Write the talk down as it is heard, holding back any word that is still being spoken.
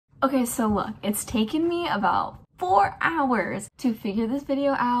Okay, so look, it's taken me about 4 hours to figure this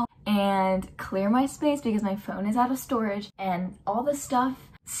video out and clear my space because my phone is out of storage and all this stuff.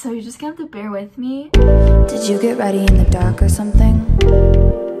 So you're just gonna have to bear with me. Did you get ready in the dark or something?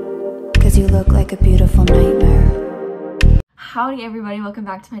 'Cause you look like a beautiful nightmare. Howdy everybody, welcome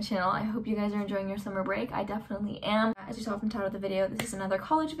back to my channel. I hope you guys are enjoying your summer break. I definitely am. As you saw from the title of the video, this is another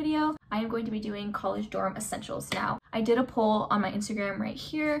college video. I am going to be doing college dorm essentials. Now, I did a poll on my Instagram right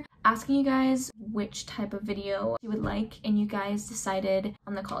here asking you guys which type of video you would like, and you guys decided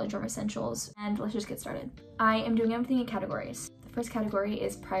on the college dorm essentials. And let's just get started. I am doing everything in categories. The first category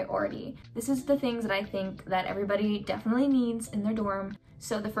is priority. This is the things that I think that everybody definitely needs in their dorm.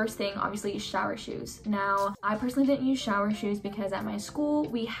 So the first thing obviously is shower shoes. Now, I personally didn't use shower shoes because at my school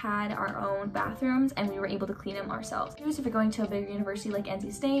we had our own bathrooms and we were able to clean them ourselves. If you're going to a bigger university like NC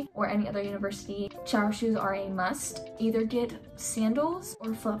State or any other university, shower shoes are a must. Either get sandals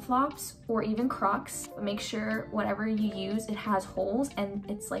or flip-flops or even Crocs, but make sure whatever you use, it has holes and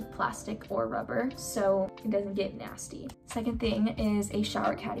it's like plastic or rubber so it doesn't get nasty. Second thing is a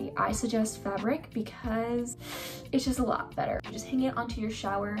shower caddy. I suggest fabric because it's just a lot better. You just hang it onto your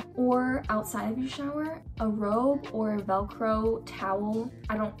shower or outside of your shower. A robe or a Velcro towel.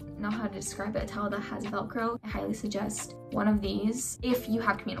 I don't know how to describe it. A towel that has Velcro. I highly suggest one of these if you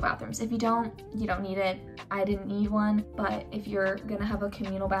have communal bathrooms. If you don't need it. I didn't need one, but if you're gonna have a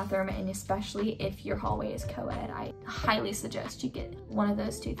communal bathroom and especially if your hallway is co-ed, I highly suggest you get one of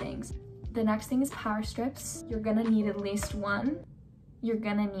those two things. The next thing is power strips. You're gonna need at least one. You're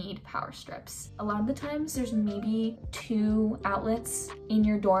gonna need power strips. A lot of the times there's maybe 2 outlets in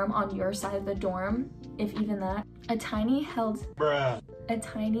your dorm on your side of the dorm, if even that. A tiny handheld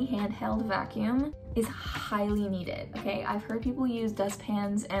vacuum is highly needed, okay? I've heard people use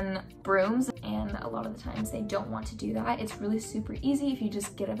dustpans and brooms and a lot of the times they don't want to do that. It's really super easy if you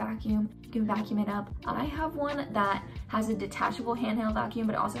just get a vacuum. You can vacuum it up. I have one that has a detachable handheld vacuum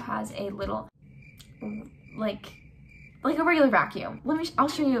but it also has a little like a regular vacuum. I'll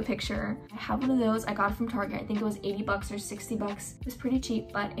show you a picture. I have one of those. I got it from Target. I think it was 80 bucks or 60 bucks. It was pretty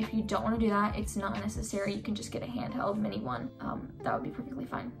cheap, but if you don't want to do that, it's not necessary. You can just get a handheld mini one. That would be perfectly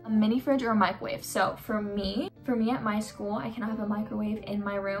fine. A mini fridge or a microwave. So for me at my school, I cannot have a microwave in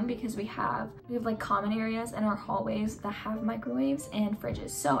my room because we have like common areas in our hallways that have microwaves and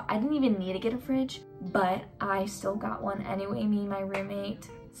fridges. So I didn't even need to get a fridge, but I still got one anyway, me and my roommate.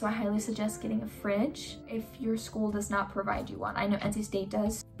 So I highly suggest getting a fridge if your school does not provide you one. I know NC State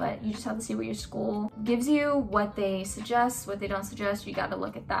does, but you just have to see what your school gives you, what they suggest, what they don't suggest. You gotta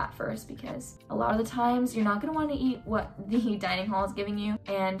look at that first because a lot of the times you're not gonna wanna eat what the dining hall is giving you.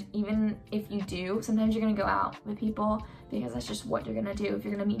 And even if you do, sometimes you're gonna go out with people because that's just what you're gonna do. If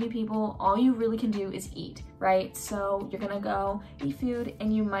you're gonna meet new people, all you really can do is eat, right? So you're gonna go eat food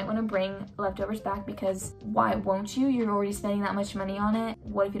and you might wanna bring leftovers back because why won't you? You're already spending that much money on it.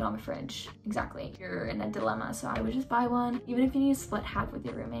 What if you don't have a fridge? Exactly, you're in a dilemma. So I would just buy one. Even if you need to split half with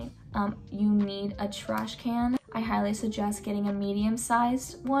your roommate. You need a trash can. I highly suggest getting a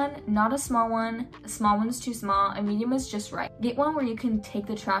medium-sized one, not a small one. A small one is too small, a medium is just right. Get one where you can take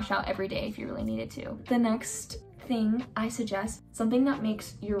the trash out every day if you really needed to. The next thing I suggest, something that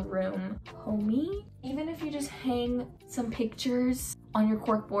makes your room homey. Even if you just hang some pictures on your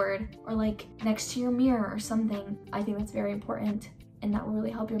corkboard or like next to your mirror or something, I think that's very important and that will really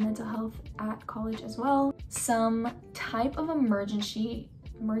help your mental health at college as well. Some type of emergency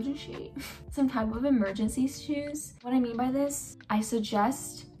shoes. What I mean by this, I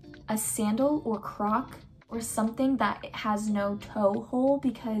suggest a sandal or Croc or something that has no toe hole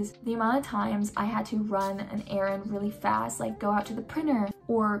because the amount of times I had to run an errand really fast, like go out to the printer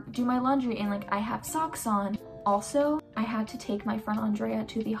or do my laundry and like I have socks on. Also, I had to take my friend Andrea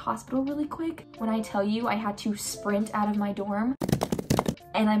to the hospital really quick. When I tell you I had to sprint out of my dorm,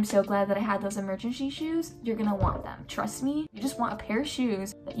 and I'm so glad that I had those emergency shoes. You're gonna want them, trust me. You just want a pair of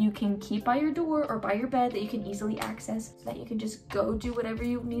shoes that you can keep by your door or by your bed that you can easily access so that you can just go do whatever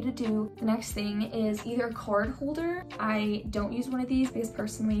you need to do. The next thing is either a card holder. I don't use one of these because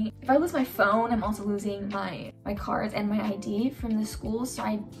personally, if I lose my phone, I'm also losing my cards and my ID from the school, so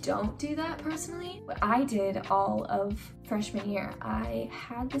I don't do that personally. But I did all of freshman year. I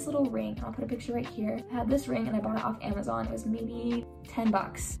had this little ring, and I'll put a picture right here. I had this ring and I bought it off Amazon. It was maybe 10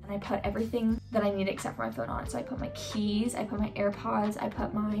 bucks. And I put everything that I needed except for my phone on it. So I put my keys, I put my AirPods, I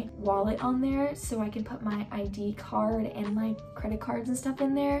put my wallet on there so I can put my ID card and my credit cards and stuff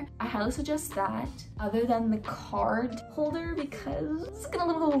in there. I highly suggest that other than the card holder because it's gonna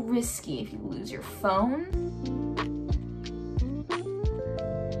look a little risky if you lose your phone.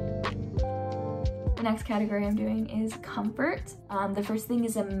 The next category I'm doing is comfort. The first thing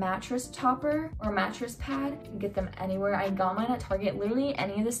is a mattress topper or mattress pad. You can get them anywhere. I got mine at Target. Literally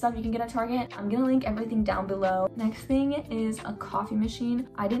any of this stuff you can get at Target. I'm gonna link everything down below. Next thing is a coffee machine.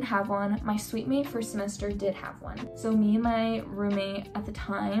 I didn't have one. My suite mate first semester did have one. So me and my roommate at the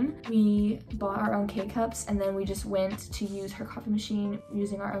time, we bought our own K-cups and then we just went to use her coffee machine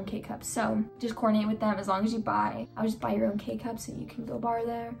using our own K-cups. So just coordinate with them. As long as you buy, I would just buy your own K-cups so you can go bar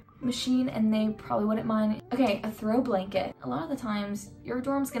their machine and they probably wouldn't mind. Okay, a throw blanket. A lot of the times your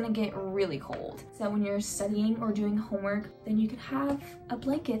dorm's gonna get really cold. So when you're studying or doing homework, then you could have a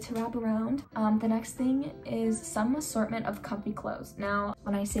blanket to wrap around. The next thing is some assortment of comfy clothes. Now,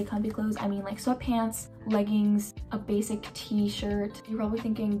 when I say comfy clothes, I mean like sweatpants, leggings, a basic t-shirt. You're probably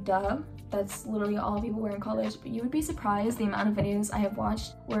thinking, duh, that's literally all people wear in college, but you would be surprised the amount of videos I have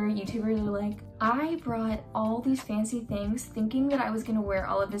watched where YouTubers are like, I brought all these fancy things thinking that I was gonna wear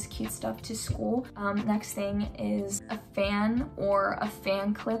all of this cute stuff to school. Next thing is a fan or a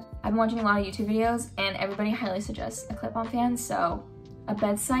fan clip. I've been watching a lot of YouTube videos and everybody highly suggests a clip-on fan, so a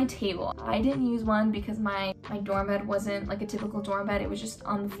bedside table. I didn't use one because my dorm bed wasn't like a typical dorm bed. It was just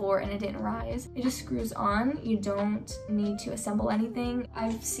on the floor and it didn't rise. It just screws on. You don't need to assemble anything.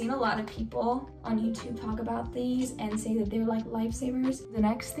 I've seen a lot of people on YouTube talk about these and say that they're like lifesavers. The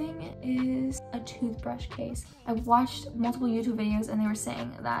next thing is a toothbrush case. I've watched multiple YouTube videos and they were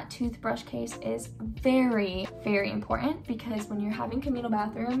saying that toothbrush case is very, very important because when you're having communal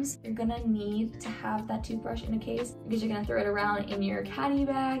bathrooms, you're gonna need to have that toothbrush in a case because you're gonna throw it around in your caddy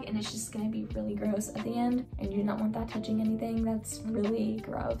bag and it's just gonna be really gross at the end and you do not want that touching anything. That's really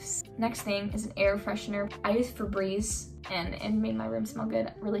gross. Next thing is an air freshener. I use Febreze and it made my room smell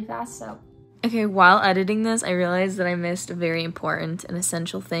good really fast, so. Okay, while editing this, I realized that I missed a very important and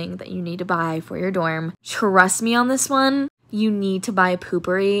essential thing that you need to buy for your dorm. Trust me on this one, you need to buy a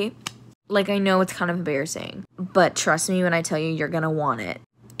poopery. Like, I know it's kind of embarrassing, but trust me when I tell you you're gonna want it.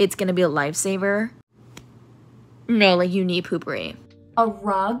 It's gonna be a lifesaver. No, like, you need poopery. A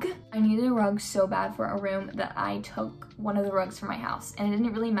rug. I needed a rug so bad for a room that I took one of the rugs from my house and it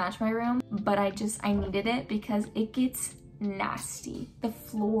didn't really match my room, but I needed it because it gets nasty. The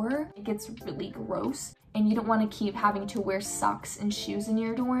floor, it gets really gross and you don't want to keep having to wear socks and shoes in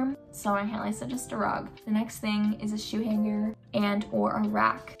your dorm, so I highly suggest a rug. The next thing is a shoe hanger and or a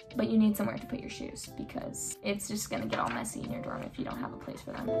rack, but you need somewhere to put your shoes because it's just gonna get all messy in your dorm if you don't have a place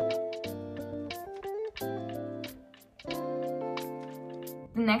for them.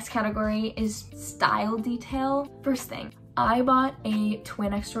 The next category is style detail. First thing, I bought a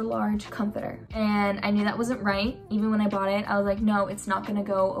twin extra large comforter and I knew that wasn't right. Even when I bought it, I was like, no, it's not gonna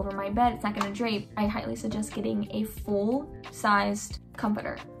go over my bed. It's not gonna drape. I highly suggest getting a full-sized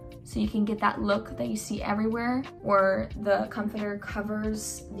comforter so you can get that look that you see everywhere where the comforter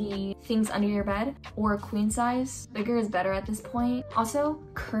covers the things under your bed, or a queen size. Bigger is better at this point. Also,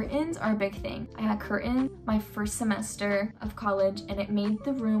 curtains are a big thing. I had curtains my first semester of college and it made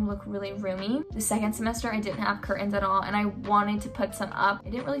the room look really roomy. The second semester, I didn't have curtains at all and I wanted to put some up.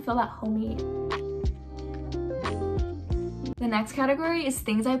 It didn't really feel that homey. The next category is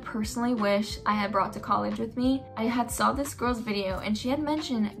things I personally wish I had brought to college with me. I had saw this girl's video and she had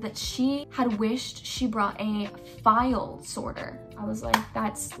mentioned that she had wished she brought a file sorter. I was like,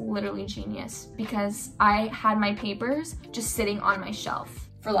 that's literally genius because I had my papers just sitting on my shelf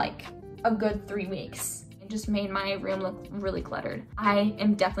for like a good 3 weeks. Just made my room look really cluttered. I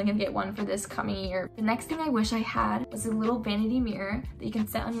am definitely gonna get one for this coming year. The next thing I wish I had was a little vanity mirror that you can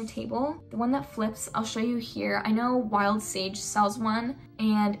set on your table. The one that flips, I'll show you here. I know Wild Sage sells one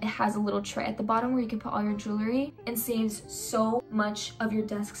and it has a little tray at the bottom where you can put all your jewelry and saves so much of your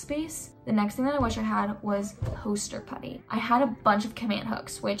desk space. The next thing that I wish I had was poster putty. I had a bunch of command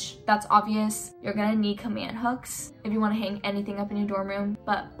hooks, which that's obvious. You're gonna need command hooks if you wanna hang anything up in your dorm room,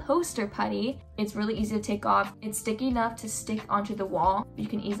 but poster putty, it's really easy to take off. It's sticky enough to stick onto the wall. You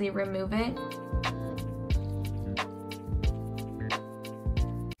can easily remove it.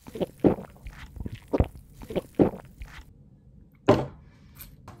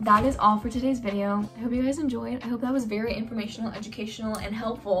 That is all for today's video. I hope you guys enjoyed. I hope that was very informational, educational, and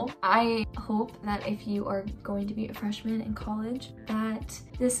helpful. I hope that if you are going to be a freshman in college, that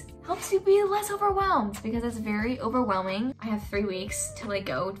this helps you be less overwhelmed because it's very overwhelming. I have 3 weeks till I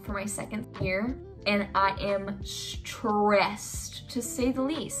go for my second year and I am stressed to say the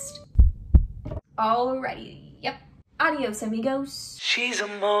least. Alrighty, yep. Adios, amigos. She's a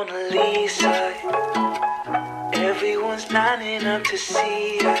Mona Lisa. Everyone's lining up to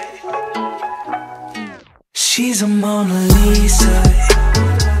see her. She's a Mona Lisa.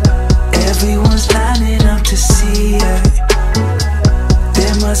 Everyone's lining up to see her.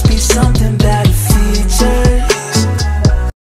 There must be something about